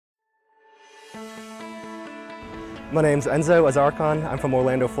My name's Enzo Azarcon. I'm from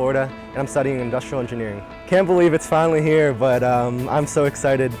Orlando, Florida, and I'm studying industrial engineering. Can't believe it's finally here, but I'm so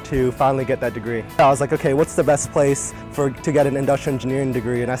excited to finally get that degree. I was like, okay, what's the best place to get an industrial engineering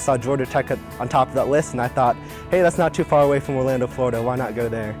degree? And I saw Georgia Tech on top of that list, and I thought, hey, that's not too far away from Orlando, Florida. Why not go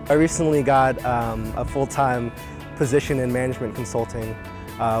there? I recently got a full-time position in management consulting,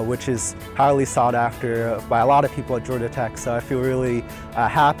 which is highly sought after by a lot of people at Georgia Tech. So I feel really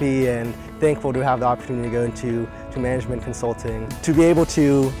happy and thankful to have the opportunity to go into management consulting. To be able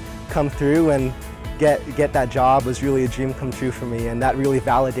to come through and get that job was really a dream come true for me, and that really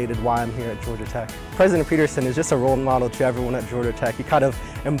validated why I'm here at Georgia Tech. President Peterson is just a role model to everyone at Georgia Tech. He kind of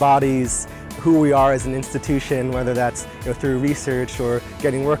embodies who we are as an institution, whether that's through research or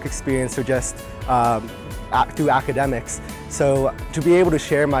getting work experience or just through academics. So to be able to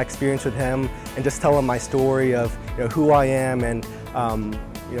share my experience with him and just tell him my story of who I am and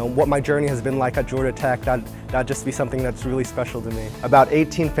what my journey has been like at Georgia Tech, that'd just be something that's really special to me. About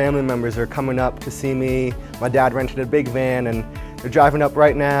 18 family members are coming up to see me. My dad rented a big van and they're driving up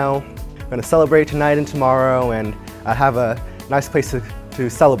right now. I'm going to celebrate tonight and tomorrow and have a nice place to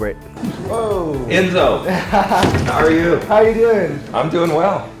celebrate. Whoa! Enzo, how are you? How are you doing? I'm doing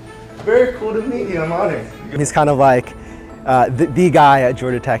well. Very cool to meet you, I'm honored. He's kind of like the guy at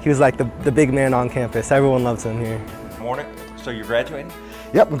Georgia Tech. He was like the big man on campus. Everyone loves him here. Morning. So you're graduating?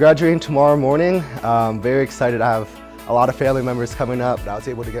 Yep, I'm graduating tomorrow morning. Very excited. I have a lot of family members coming up. I was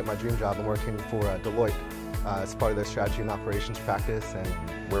able to get my dream job. I'm working for Deloitte as part of their strategy and operations practice. And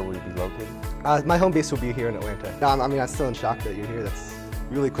where will you be located? My home base will be here in Atlanta. No, I'm still in shock that you're here. That's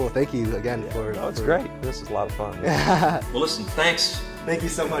really cool. Thank you again for... Oh, it's great. This is a lot of fun. Well, listen, thanks. Thank you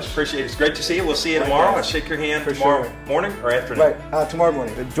so much. Appreciate it. It's great to see you. We'll see you tomorrow. I'll shake your hand tomorrow morning or afternoon? Right, tomorrow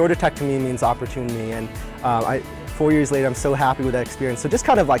morning. Georgia Tech to me means opportunity, and 4 years later I'm so happy with that experience. So just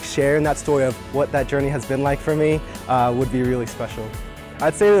kind of like sharing that story of what that journey has been like for me would be really special.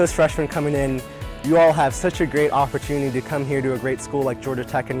 I'd say to those freshmen coming in, you all have such a great opportunity to come here to a great school like Georgia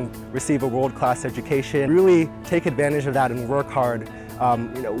Tech and receive a world-class education. Really take advantage of that and work hard.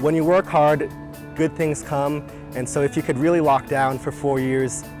 When you work hard, good things come, and so if you could really lock down for 4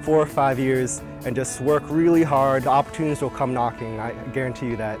 or 5 years and just work really hard, the opportunities will come knocking. I guarantee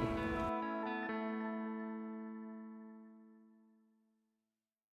you that.